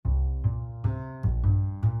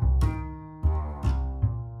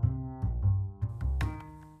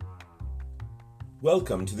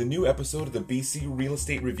Welcome to the new episode of the BC Real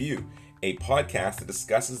Estate Review, a podcast that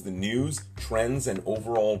discusses the news, trends, and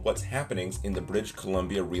overall what's happening in the British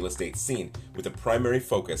Columbia real estate scene, with a primary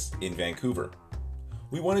focus in Vancouver.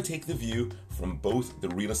 We want to take the view from both the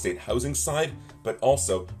real estate housing side, but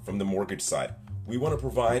also from the mortgage side. We want to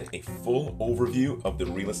provide a full overview of the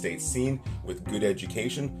real estate scene with good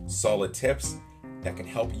education, solid tips that can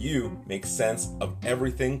help you make sense of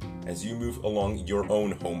everything as you move along your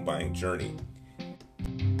own home buying journey.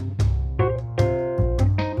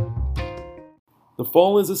 The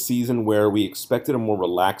fall is a season where we expected a more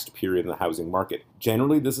relaxed period in the housing market.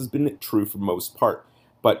 Generally, this has been true for most part,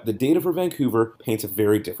 but the data for Vancouver paints a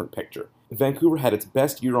very different picture. Vancouver had its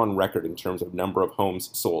best year on record in terms of number of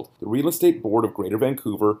homes sold. The Real Estate Board of Greater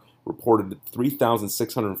Vancouver reported that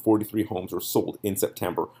 3,643 homes were sold in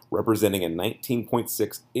September, representing a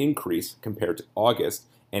 19.6% increase compared to August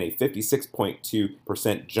and a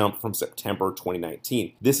 56.2% jump from September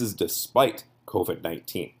 2019. This is despite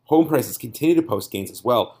COVID-19. Home prices continue to post gains as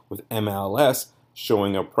well, with MLS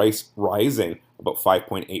showing a price rising about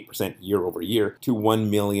 5.8% year over year to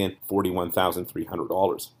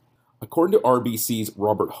 $1,041,300. According to RBC's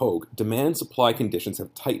Robert Hogue, demand-supply conditions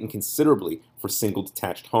have tightened considerably for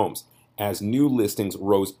single-detached homes, as new listings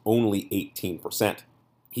rose only 18%.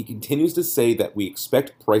 He continues to say that we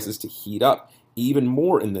expect prices to heat up even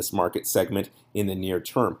more in this market segment in the near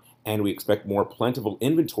term, and we expect more plentiful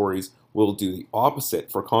inventories will do the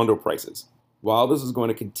opposite for condo prices. While this is going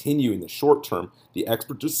to continue in the short term, the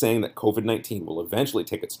experts are saying that COVID-19 will eventually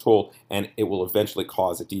take its toll and it will eventually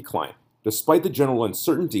cause a decline. Despite the general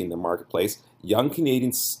uncertainty in the marketplace, young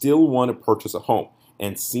Canadians still want to purchase a home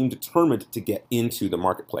and seem determined to get into the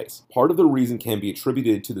marketplace. Part of the reason can be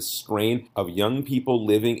attributed to the strain of young people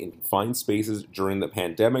living in confined spaces during the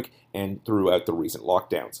pandemic and throughout the recent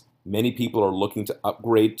lockdowns. Many people are looking to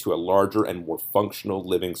upgrade to a larger and more functional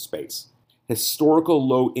living space. Historical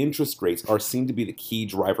low interest rates are seen to be the key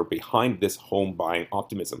driver behind this home buying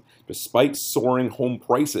optimism. Despite soaring home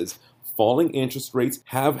prices, falling interest rates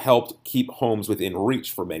have helped keep homes within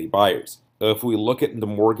reach for many buyers. If we look at the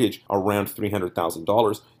mortgage around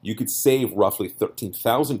 $300,000, you could save roughly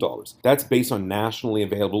 $13,000. That's based on nationally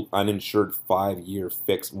available uninsured 5-year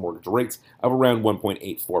fixed mortgage rates of around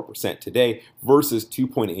 1.84% today versus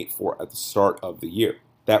 2.84% at the start of the year.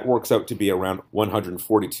 That works out to be around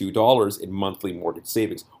 $142 in monthly mortgage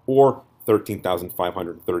savings, or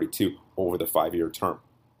 $13,532 over the 5-year term.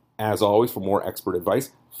 As always, for more expert advice,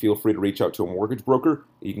 feel free to reach out to a mortgage broker.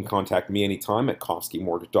 You can contact me anytime at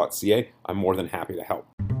kofskymortgage.ca. I'm more than happy to help.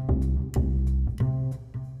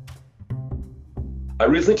 I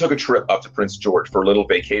recently took a trip up to Prince George for a little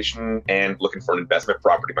vacation and looking for an investment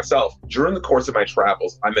property myself. During the course of my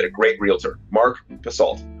travels, I met a great realtor, Marc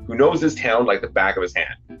Posselt, who knows this town like the back of his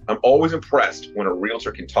hand. I'm always impressed when a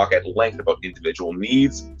realtor can talk at length about individual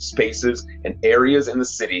needs, spaces, and areas in the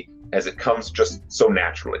city as it comes just so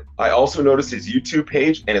naturally. I also noticed his YouTube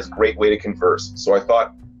page and his great way to converse, so I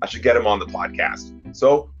thought I should get him on the podcast.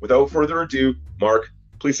 So without further ado, Marc,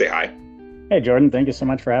 please say hi. Hey Jordan, thank you so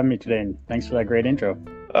much for having me today, and thanks for that great intro.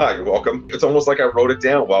 You're welcome. It's almost like I wrote it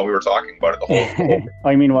down while we were talking about it the whole time. Oh,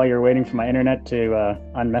 you mean while you're waiting for my internet to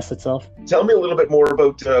unmess itself? Tell me a little bit more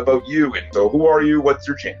about you. And so who are you? What's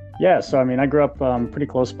your channel? Yeah, so I grew up pretty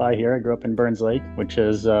close by here. I grew up in Burns Lake, which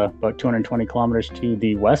is about 220 kilometers to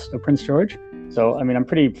the west of Prince George. So, I'm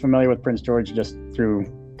pretty familiar with Prince George just through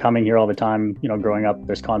coming here all the time. Growing up,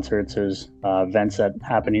 there's concerts, there's events that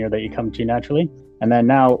happen here that you come to naturally. And then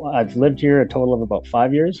now I've lived here a total of about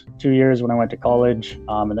 5 years, 2 years when I went to college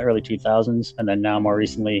in the early 2000s. And then now more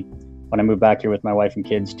recently, when I moved back here with my wife and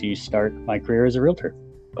kids to start my career as a realtor.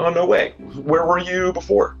 Oh, no way. Where were you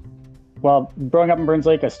before? Well, growing up in Burns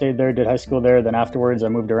Lake, I stayed there, did high school there. Then afterwards, I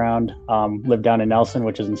moved around, lived down in Nelson,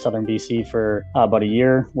 which is in southern BC for about a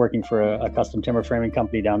year, working for a custom timber framing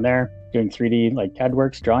company down there, doing 3D like CAD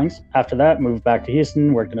works, drawings. After that, moved back to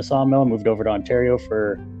Houston, worked in a sawmill, moved over to Ontario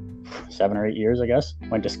for 7 or 8 years, I guess.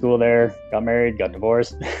 Went to school there, got married, got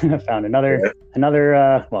divorced, found another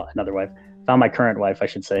wife. Found my current wife, I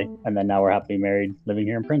should say. And then now we're happily married, living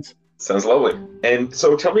here in Prince. Sounds lovely. And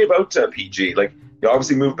so tell me about PG. Like, you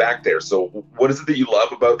obviously moved back there. So what is it that you love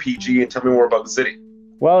about PG? And tell me more about the city.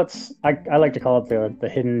 Well, I like to call it the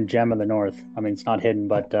hidden gem of the north. It's not hidden,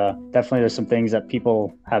 but definitely there's some things that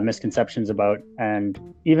people have misconceptions about. And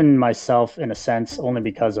even myself, in a sense, only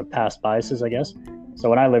because of past biases, I guess. So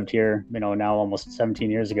when I lived here, now almost 17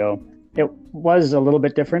 years ago, it was a little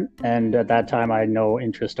bit different. And at that time, I had no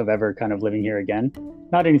interest of ever kind of living here again.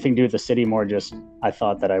 Not anything to do with the city, more just I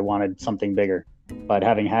thought that I wanted something bigger. But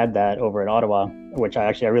having had that over at Ottawa, which I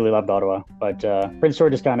really loved Ottawa, but Prince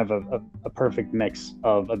George is kind of a perfect mix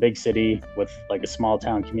of a big city with like a small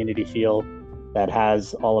town community feel that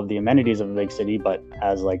has all of the amenities of a big city, but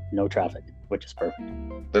has like no traffic, which is perfect.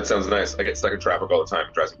 That sounds nice. I get stuck in traffic all the time.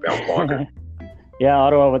 It drives me bonkers. Yeah,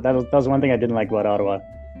 Ottawa, that was one thing I didn't like about Ottawa.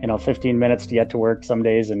 15 minutes to get to work some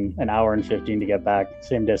days and an hour and 15 to get back,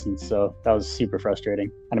 same distance. So that was super frustrating.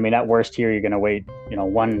 And I mean, at worst here, you're going to wait,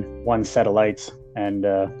 one set of lights, and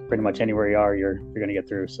pretty much anywhere you are, you're going to get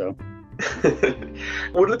through. So.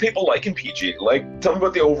 What are the people like in PG? Tell me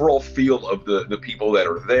about the overall feel of the people that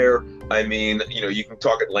are there. I mean, you can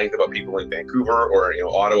talk at length about people in Vancouver or,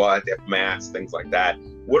 Ottawa, they have mats, things like that.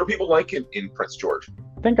 What are people like in Prince George?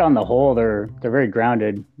 I think on the whole, they're very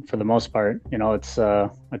grounded for the most part. It's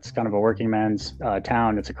kind of a working man's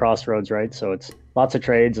town. It's a crossroads, right? So it's lots of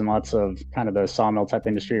trades and lots of kind of the sawmill type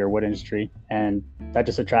industry or wood industry, and that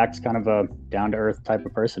just attracts kind of a down to earth type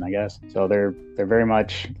of person, I guess. So they're very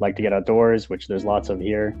much like to get outdoors, which there's lots of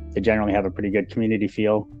here. They generally have a pretty good community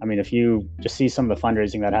feel. I mean, if you just see some of the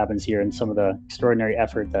fundraising that happens here and some of the extraordinary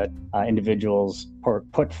effort that individuals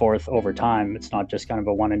put forth over time, it's not just kind of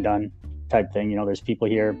a one and done type thing. There's people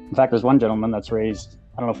here. In fact, there's one gentleman that's raised,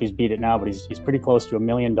 I don't know if he's beat it now, but he's pretty close to $1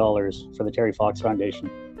 million for the Terry Fox Foundation.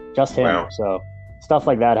 Just him. Wow. So stuff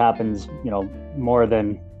like that happens, more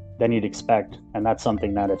than you'd expect. And that's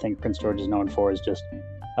something that I think Prince George is known for, is just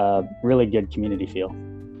a really good community feel.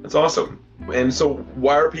 That's awesome. And so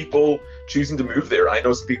why are people choosing to move there? I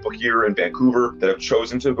know some people here in Vancouver that have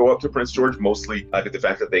chosen to go up to Prince George, mostly the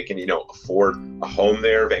fact that they can, afford a home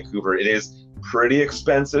there. Vancouver, it is pretty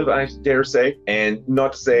expensive, I dare say, and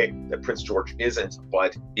not to say that Prince George isn't,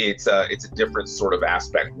 but it's a different sort of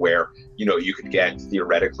aspect where you could get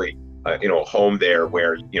theoretically a home there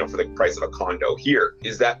where for the price of a condo here.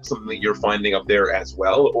 Is that something that you're finding up there as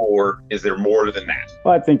well, or is there more than that?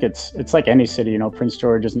 Well, I think it's like any city. Prince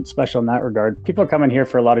George isn't special in that regard. People are coming here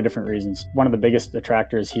for a lot of different reasons. One of the biggest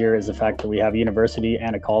attractors here is the fact that we have a university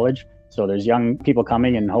and a college. So there's young people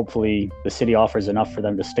coming, and hopefully the city offers enough for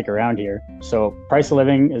them to stick around here. So price of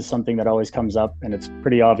living is something that always comes up, and it's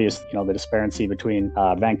pretty obvious, the disparity between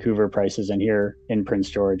Vancouver prices and here in Prince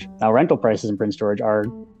George. Now, rental prices in Prince George are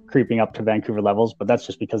creeping up to Vancouver levels, but that's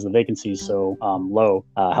just because the vacancy is so low.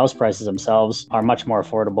 House prices themselves are much more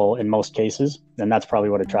affordable in most cases, and that's probably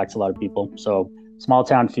what attracts a lot of people. So small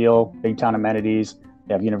town feel, big town amenities.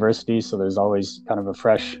 They have universities, so there's always kind of a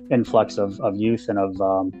fresh influx of youth and of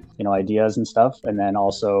ideas and stuff. And then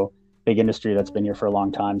also big industry that's been here for a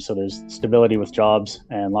long time. So there's stability with jobs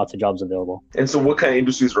and lots of jobs available. And so what kind of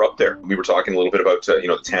industries are up there? We were talking a little bit about,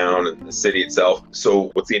 the town and the city itself. So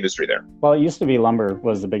what's the industry there? Well, it used to be lumber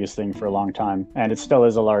was the biggest thing for a long time. And it still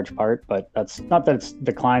is a large part, but that's not that it's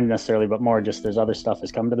declined necessarily, but more just there's other stuff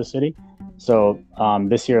that's come to the city. So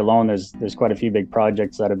this year alone, there's quite a few big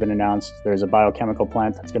projects that have been announced. There's a biochemical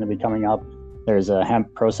plant that's going to be coming up. There's a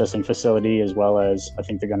hemp processing facility, as well as I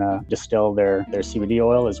think they're going to distill their CBD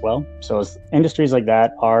oil as well. So industries like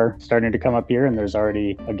that are starting to come up here, and there's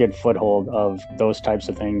already a good foothold of those types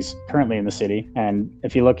of things currently in the city. And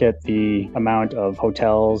if you look at the amount of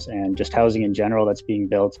hotels and just housing in general that's being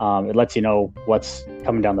built, it lets you know what's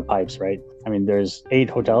coming down the pipes, right? I mean, there's 8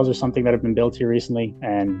 hotels or something that have been built here recently,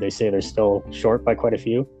 and they say they're still short by quite a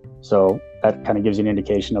few. So that kind of gives you an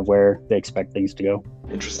indication of where they expect things to go.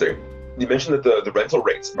 Interesting. You mentioned that the rental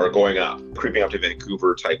rates are going up, creeping up to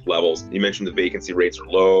Vancouver type levels. You mentioned the vacancy rates are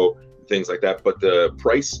low, things like that, but the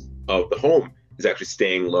price of the home is actually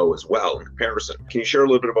staying low as well in comparison. Can you share a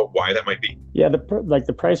little bit about why that might be? Yeah,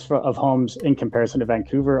 the price of homes in comparison to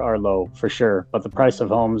Vancouver are low for sure, but the price of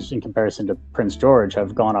homes in comparison to Prince George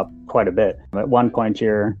have gone up quite a bit. At one point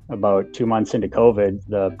here, about 2 months into COVID,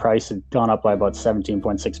 the price had gone up by about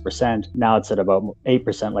 17.6%. Now it's at about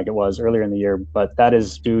 8% like it was earlier in the year, but that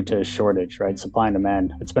is due to shortage, right? Supply and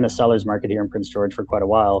demand. It's been a seller's market here in Prince George for quite a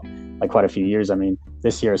while, like quite a few years. I mean,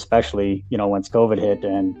 this year especially, once COVID hit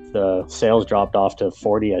and the sales dropped off to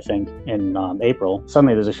 40, I think, in April,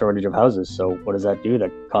 suddenly there's a shortage of houses. So what does that do? That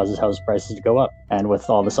causes house prices to go up. And with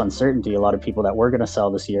all this uncertainty, a lot of people that were going to sell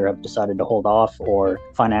this year have decided to hold off, or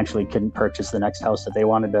financially couldn't purchase the next house that they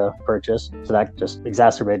wanted to purchase. So that just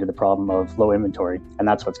exacerbated the problem of low inventory. And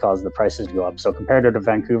that's what's caused the prices to go up. So compared to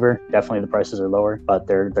Vancouver, definitely the prices are lower, but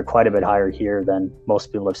they're quite a bit higher here than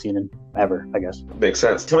most people have seen in ever, I guess. Makes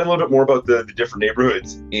sense. Tell me a little bit more about the different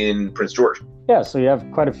neighborhoods in Prince George. Yeah, so you have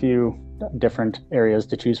quite a few different areas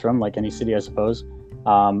to choose from, like any city, I suppose.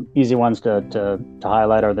 Easy ones to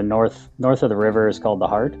highlight are the north of the river is called the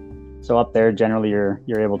Heart. So up there, generally, you're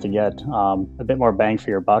able to get a bit more bang for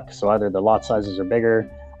your buck. So either the lot sizes are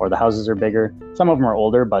bigger, or the houses are bigger. Some of them are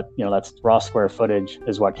older, but that's raw square footage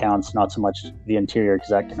is what counts, not so much the interior, because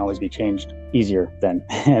that can always be changed easier than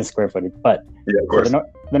square footage. But yeah, of course. So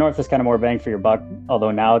the north is kind of more bang for your buck,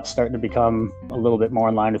 although now it's starting to become a little bit more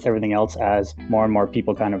in line with everything else as more and more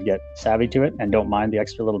people kind of get savvy to it and don't mind the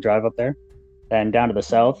extra little drive up there. And down to the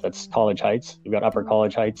south, that's College Heights. We've got Upper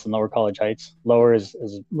College Heights and Lower College Heights. Lower is a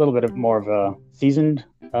little bit more of a seasoned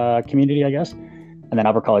community, I guess. And then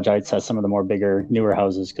Upper College Heights has some of the more bigger, newer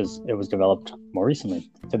houses because it was developed more recently.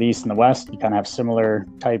 To the east and the west, you kind of have similar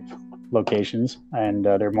type locations, and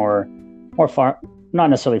they're more farm, not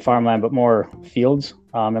necessarily farmland, but more fields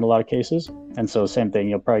in a lot of cases. And so same thing,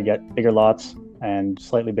 you'll probably get bigger lots and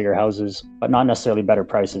slightly bigger houses, but not necessarily better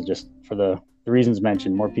prices, just for the reasons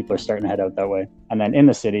mentioned. More people are starting to head out that way. And then in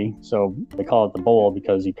the city, so they call it the bowl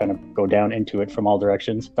because you kind of go down into it from all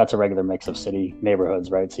directions. That's a regular mix of city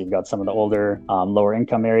neighborhoods, right? So you've got some of the older, lower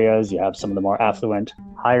income areas, you have some of the more affluent,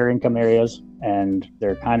 higher income areas, and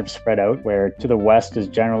they're kind of spread out, where to the west is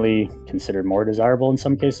generally considered more desirable in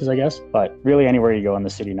some cases, I guess. But really anywhere you go in the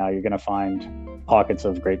city now, you're going to find pockets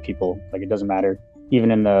of great people. Like, it doesn't matter.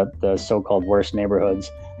 Even in the so-called worst neighborhoods,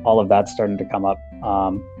 all of that's starting to come up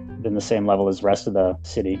in the same level as the rest of the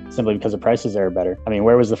city, simply because the prices there are better. I mean,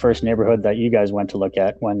 where was the first neighborhood that you guys went to look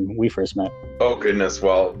at when we first met? Oh, goodness.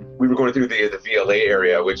 Well, we were going through the VLA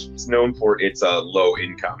area, which is known for its low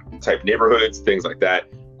income type neighborhoods, things like that.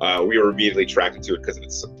 We were immediately attracted to it because of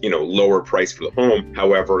its, lower price for the home.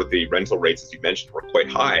 However, the rental rates, as you mentioned, were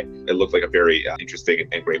quite high. It looked like a very interesting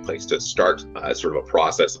and great place to start sort of a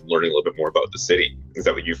process of learning a little bit more about the city. Is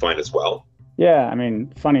that what you find as well? Yeah, I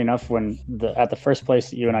mean, funny enough, at the first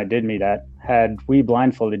place that you and I did meet at, had we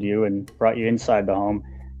blindfolded you and brought you inside the home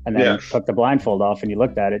and then took the blindfold off and you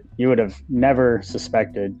looked at it, you would have never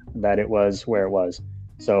suspected that it was where it was.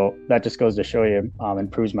 So that just goes to show you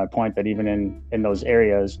and proves my point that even in those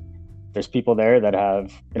areas, there's people there that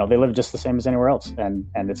have, they live just the same as anywhere else. And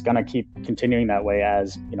it's going to keep continuing that way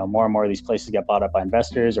as, more and more of these places get bought up by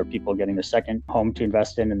investors or people getting their second home to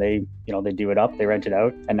invest in, and they do it up, they rent it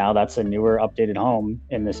out. And now that's a newer, updated home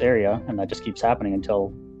in this area. And that just keeps happening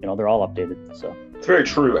until, they're all updated. So it's very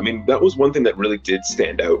true. I mean, that was one thing that really did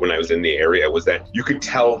stand out when I was in the area, was that you could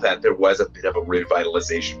tell that there was a bit of a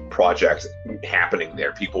revitalization project happening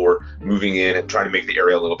there. People were moving in and trying to make the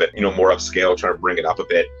area a little bit, more upscale, trying to bring it up a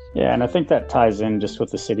bit. Yeah, and I think that ties in just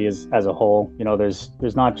with the city as a whole.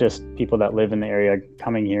 There's not just people that live in the area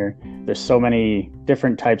coming here. There's so many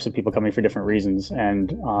different types of people coming for different reasons. And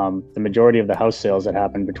the majority of the house sales that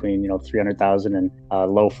happen between, 300,000 and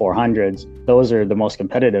low 400s, those are the most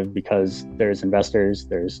competitive because there's investors,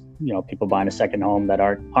 there's, people buying a second home that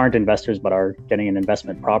aren't investors but are getting an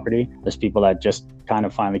investment property. There's people that just kind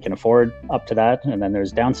of finally can afford up to that. And then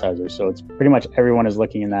there's downsizers. So it's pretty much everyone is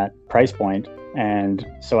looking in that price point. And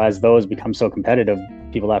so as those become so competitive,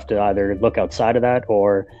 people have to either look outside of that,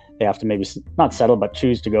 or they have to maybe not settle, but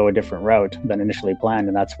choose to go a different route than initially planned.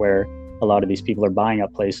 And that's where a lot of these people are buying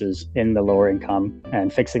up places in the lower income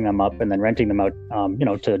and fixing them up and then renting them out,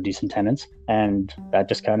 to decent tenants. And that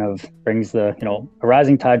just kind of brings a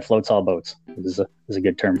rising tide floats all boats. This is a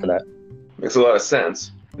good term for that. Makes a lot of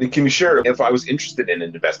sense. Can you share, if I was interested in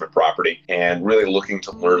an investment property and really looking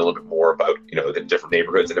to learn a little bit more about, the different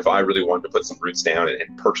neighborhoods, and if I really wanted to put some roots down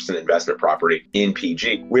and purchase an investment property in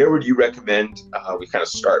PG, where would you recommend we kind of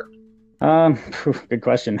start? Good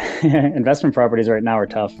question. Investment properties right now are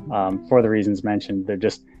tough for the reasons mentioned.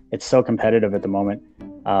 It's so competitive at the moment,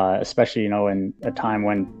 especially, in a time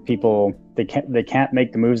when people, they can't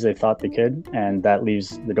make the moves they thought they could. And that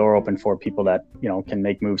leaves the door open for people that, can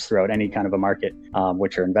make moves throughout any kind of a market,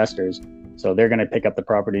 which are investors. So they're going to pick up the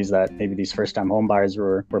properties that maybe these first-time home buyers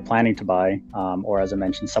were planning to buy, or as I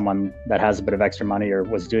mentioned, someone that has a bit of extra money or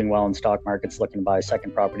was doing well in stock markets looking to buy a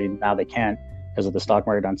second property. Now they can't because of the stock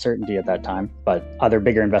market uncertainty at that time, but other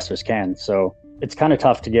bigger investors can. So it's kind of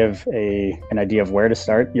tough to give an idea of where to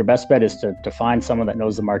start. Your best bet is to find someone that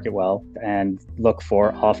knows the market well and look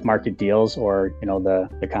for off-market deals, or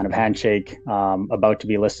the kind of handshake about to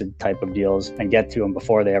be listed type of deals, and get to them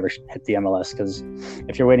before they ever hit the MLS. Because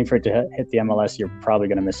if you're waiting for it to hit the MLS, you're probably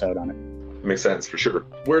going to miss out on it. Makes sense, for sure.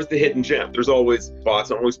 Where's the hidden gem? There's always spots,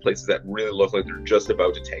 always places that really look like they're just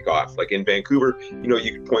about to take off. Like in Vancouver,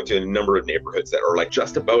 you can point to a number of neighborhoods that are like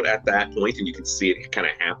just about at that point, and you can see it kind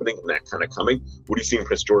of happening and that kind of coming. What do you see in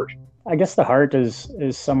Prince George? I guess the heart is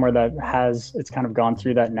somewhere that it's kind of gone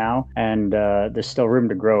through that now, and there's still room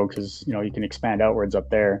to grow because you can expand outwards up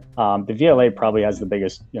there. The VLA probably has the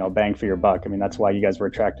biggest bang for your buck. I mean, that's why you guys were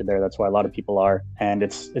attracted there. That's why a lot of people are, and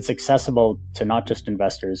it's accessible to not just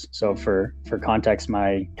investors. So for context,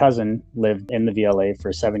 my cousin lived in the VLA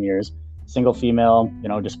for 7 years. single female,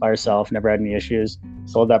 just by herself, never had any issues.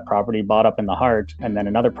 Sold that property, bought up in the heart, and then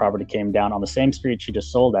another property came down on the same street she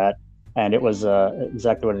just sold at. And it was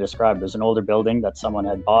exactly what I described. It was an older building that someone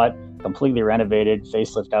had bought, completely renovated,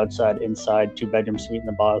 facelift outside, inside, 2-bedroom suite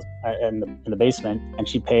in the basement. And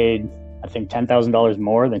she paid, I think, $10,000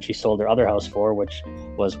 more than she sold her other house for, which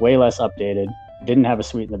was way less updated, didn't have a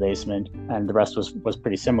suite in the basement, and the rest was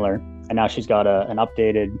pretty similar. And now she's got an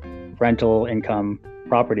updated rental income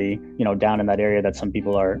property, down in that area that some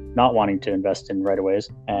people are not wanting to invest in right away,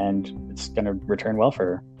 and it's going to return well for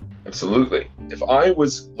her. Absolutely. If I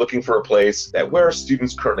was looking for a place where are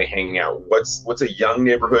students currently hanging out, what's a young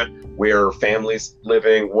neighborhood, where are families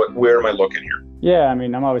living, where am I looking here? Yeah, I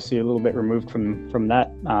mean, I'm obviously a little bit removed from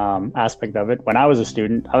that aspect of it. When I was a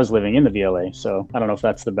student, I was living in the VLA, so I don't know if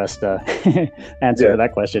that's the best answer to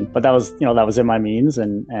that question. But that was in my means,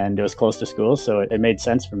 and it was close to school, so it made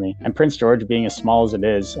sense for me. And Prince George, being as small as it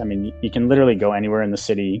is, I mean, you can literally go anywhere in the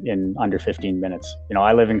city in under 15 minutes.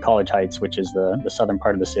 I live in College Heights, which is the southern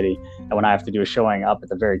part of the city, and when I have to do a showing up at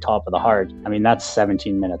the very top of the heart, I mean, that's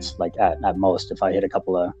 17 minutes, like at most, if I hit a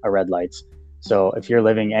couple of red lights. So if you're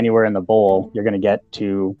living anywhere in the bowl, you're going to get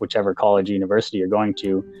to whichever college or university you're going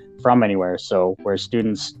to from anywhere. So where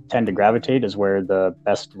students tend to gravitate is where the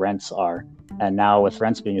best rents are. And now with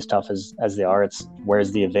rents being as tough as they are, it's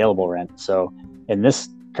where's the available rent. So in this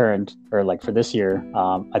current, or like for this year,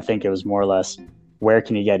 I think it was more or less where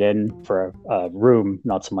can you get in for a room,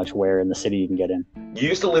 not so much where in the city you can get in. You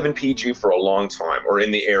used to live in PG for a long time, or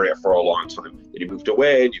in the area for a long time. Then you moved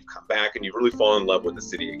away and you've come back and you've really fallen in love with the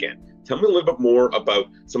city again. Tell me a little bit more about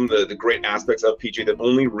some of the great aspects of PG that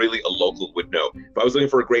only really a local would know. If I was looking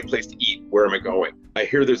for a great place to eat, where am I going? I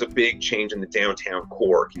hear there's a big change in the downtown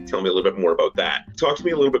core. Can you tell me a little bit more about that? Talk to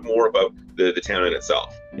me a little bit more about the town in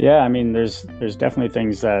itself. Yeah, I mean, there's definitely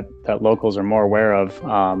things that locals are more aware of.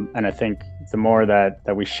 And I think the more that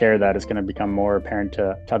we share that, it's going to become more apparent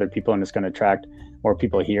to other people, and it's going to attract more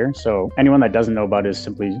people here. So anyone that doesn't know about it is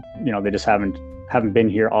simply, they just haven't been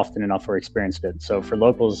here often enough or experienced it. So for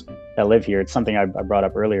locals that live here, it's something I brought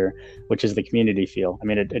up earlier, which is the community feel. I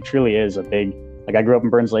mean, it truly is a big, like I grew up in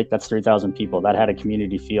Burns Lake, that's 3,000 people. That had a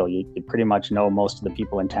community feel. You pretty much know most of the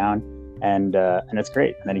people in town, and it's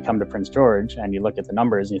great. And then you come to Prince George and you look at the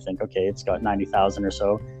numbers and you think, okay, it's got 90,000 or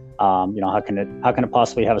so. How can it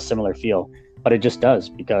possibly have a similar feel? But it just does,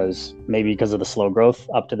 because of the slow growth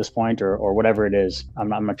up to this point, or whatever it is. I'm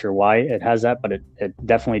not sure why it has that, but it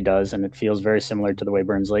definitely does. And it feels very similar to the way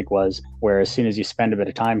Burns Lake was, where as soon as you spend a bit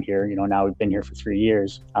of time here, now we've been here for 3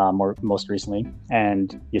 years, or most recently,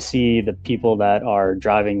 and you see the people that are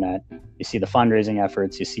driving that, you see the fundraising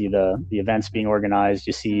efforts, you see the events being organized,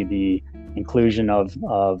 you see the inclusion of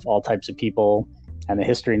all types of people, and the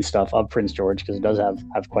history and stuff of Prince George, because it does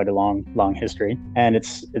have quite a long history. And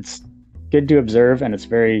it's good to observe, and it's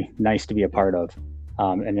very nice to be a part of.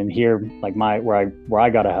 And in here, like where I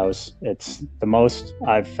got a house, it's the most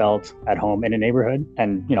I've felt at home in a neighborhood,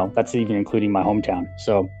 and that's even including my hometown.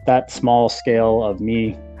 So that small scale of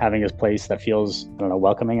me having a place that feels,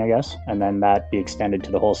 welcoming, I guess, and then that be extended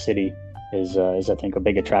to the whole city is I think a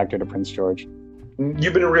big attractor to Prince George.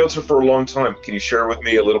 You've been a realtor for a long time. Can you share with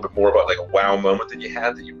me a little bit more about like a wow moment that you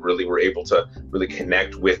had, that you really were able to really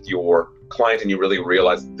connect with your client and you really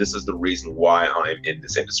realized this is the reason why I'm in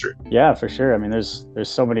this industry? Yeah, for sure. I mean, there's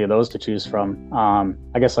so many of those to choose from.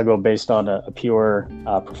 I guess I'll go based on a pure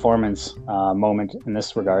performance moment in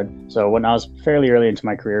this regard. So when I was fairly early into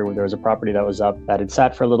my career, there was a property that was up that had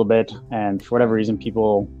sat for a little bit, and for whatever reason,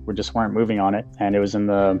 people weren't moving on it, and it was in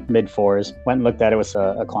the mid 4s. Went and looked at it with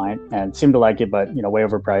a client and seemed to like it, but way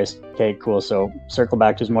overpriced. Okay, cool. So circle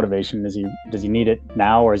back to his motivation. Does he need it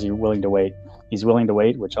now, or is he willing to wait? He's willing to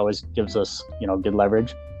wait, which always gives us, good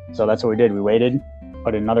leverage. So that's what we did. We waited,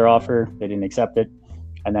 put in another offer. They didn't accept it,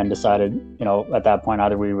 and then decided, at that point,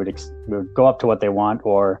 either we would go up to what they want,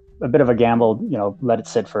 or a bit of a gamble, let it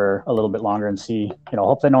sit for a little bit longer and see,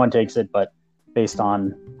 hope that no one takes it. But based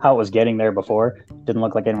on how it was getting there before, didn't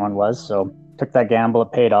look like anyone was. So took that gamble,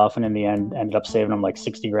 it paid off, and in the end ended up saving him like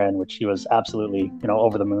 60 grand, which he was absolutely,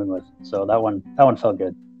 over the moon with. So that one felt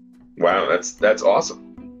good. Wow, that's awesome.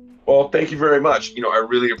 Well, thank you very much. I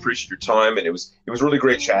really appreciate your time, and it was really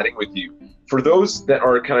great chatting with you. For those that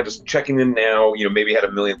are kind of just checking in now, maybe had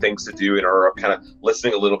a million things to do and are kind of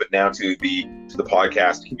listening a little bit now to the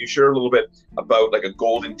podcast, can you share a little bit about like a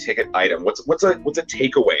golden ticket item? What's a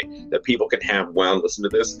takeaway that people can have while listening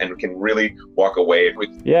to this and can really walk away with?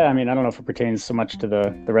 Yeah, I mean, I don't know if it pertains so much to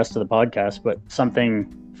the rest of the podcast, but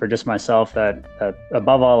something for just myself that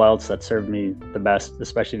above all else that served me the best,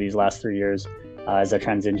 especially these last 3 years, as I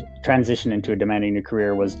transition into a demanding new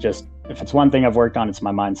career, was just if it's one thing I've worked on, it's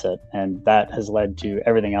my mindset, and that has led to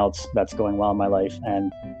everything else that's going well in my life.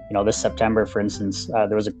 And this September, for instance,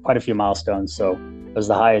 there was quite a few milestones. So it was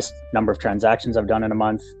the highest number of transactions I've done in a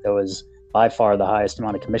month. It was by far the highest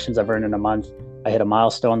amount of commissions I've earned in a month. I hit a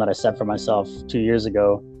milestone that I set for myself 2 years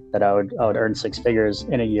ago that I would earn six figures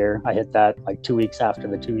in a year. I hit that like 2 weeks after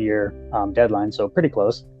the 2-year deadline, so pretty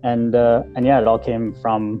close. And yeah, it all came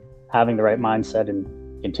from having the right mindset and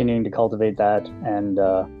continuing to cultivate that, and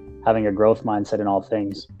having a growth mindset in all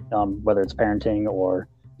things, whether it's parenting or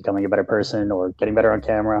becoming a better person or getting better on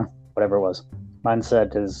camera, whatever it was.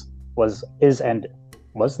 Mindset is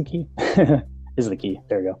the key. Is the key.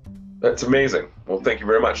 There you go. That's amazing. Well, thank you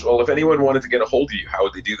very much. Well, if anyone wanted to get a hold of you, how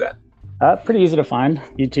would they do that? Pretty easy to find.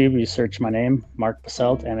 YouTube, you search my name, Marc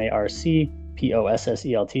Posselt,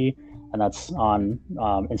 MarcPosselt, and that's on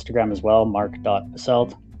Instagram as well,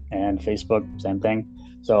 marc.posselt, and Facebook, same thing.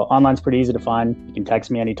 So online's pretty easy to find. You can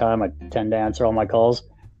text me anytime. I tend to answer all my calls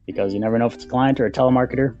because you never know if it's a client or a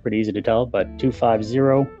telemarketer. Pretty easy to tell, but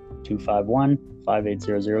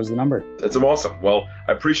 250-251-5800 is the number. That's awesome. Well,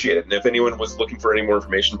 I appreciate it. And if anyone was looking for any more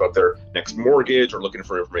information about their next mortgage or looking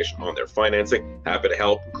for information on their financing, happy to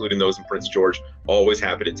help, including those in Prince George. Always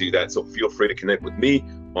happy to do that. So feel free to connect with me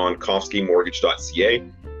on kofskymortgage.ca,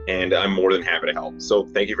 and I'm more than happy to help. So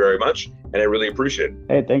thank you very much, and I really appreciate it.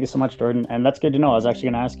 Hey, thank you so much, Jordan. And that's good to know. I was actually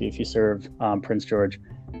going to ask you if you serve Prince George,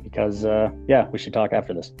 because we should talk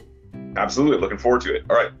after this. Absolutely. Looking forward to it.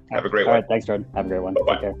 All right. Have a great one. All right. Thanks, Jordan. Have a great one.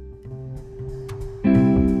 Bye-bye. Take care.